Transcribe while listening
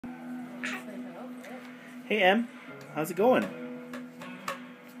Hey Em, how's it going?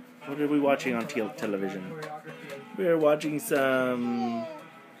 What are we watching on television? We are watching some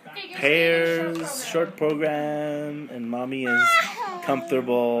Pears short program, and Mommy is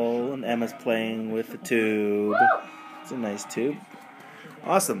comfortable, and Emma's playing with the tube. It's a nice tube.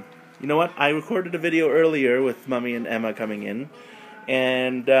 Awesome. You know what? I recorded a video earlier with Mommy and Emma coming in,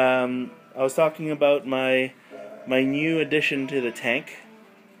 and I was talking about my new addition to the tank.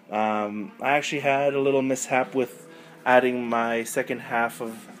 I actually had a little mishap with adding my second half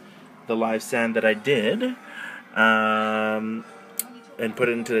of the live sand that I did, and put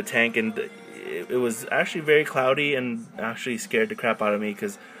it into the tank, and it was actually very cloudy and actually scared the crap out of me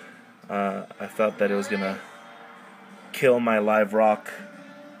because I felt that it was gonna kill my live rock,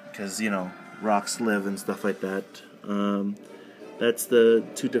 because, you know, rocks live and stuff like that. That's the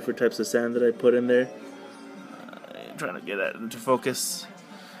two different types of sand that I put in there. I'm trying to get it into focus.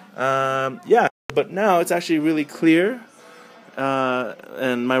 Yeah, but now it's actually really clear,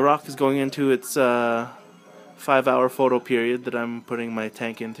 and my rock is going into its 5-hour photo period that I'm putting my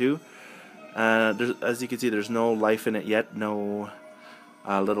tank into. As you can see, there's no life in it yet, no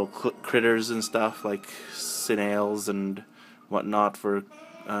little critters and stuff like snails and whatnot to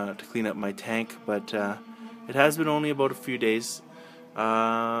clean up my tank, but it has been only about a few days.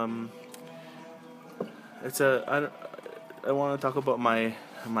 I want to talk about my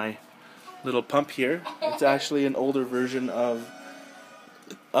little pump here. It's actually an older version of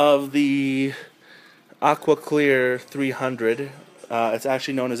the Aqua Clear 300. It's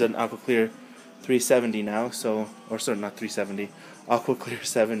actually known as an Aqua Clear 370 now. Or sorry, not 370. Aqua Clear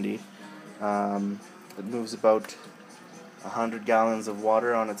 70. It moves about 100 gallons of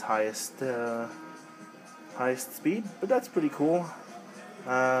water on its highest speed, but that's pretty cool.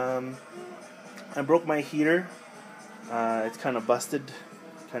 I broke my heater. It's kind of busted.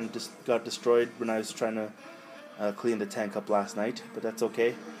 Kind of just got destroyed when I was trying to clean the tank up last night, but that's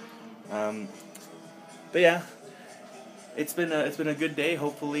okay. But yeah, it's been a good day.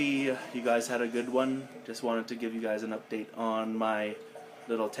 Hopefully you guys had a good one. Just wanted to give you guys an update on my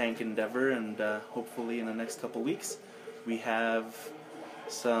little tank endeavor, and hopefully in the next couple weeks we have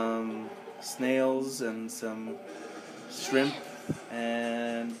some snails and some shrimp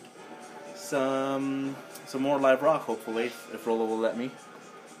and some more live rock, hopefully, if Rolo will let me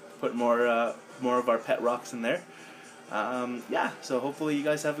put more of our pet rocks in there. Yeah, so hopefully you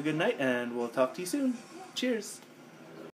guys have a good night, and we'll talk to you soon. Cheers.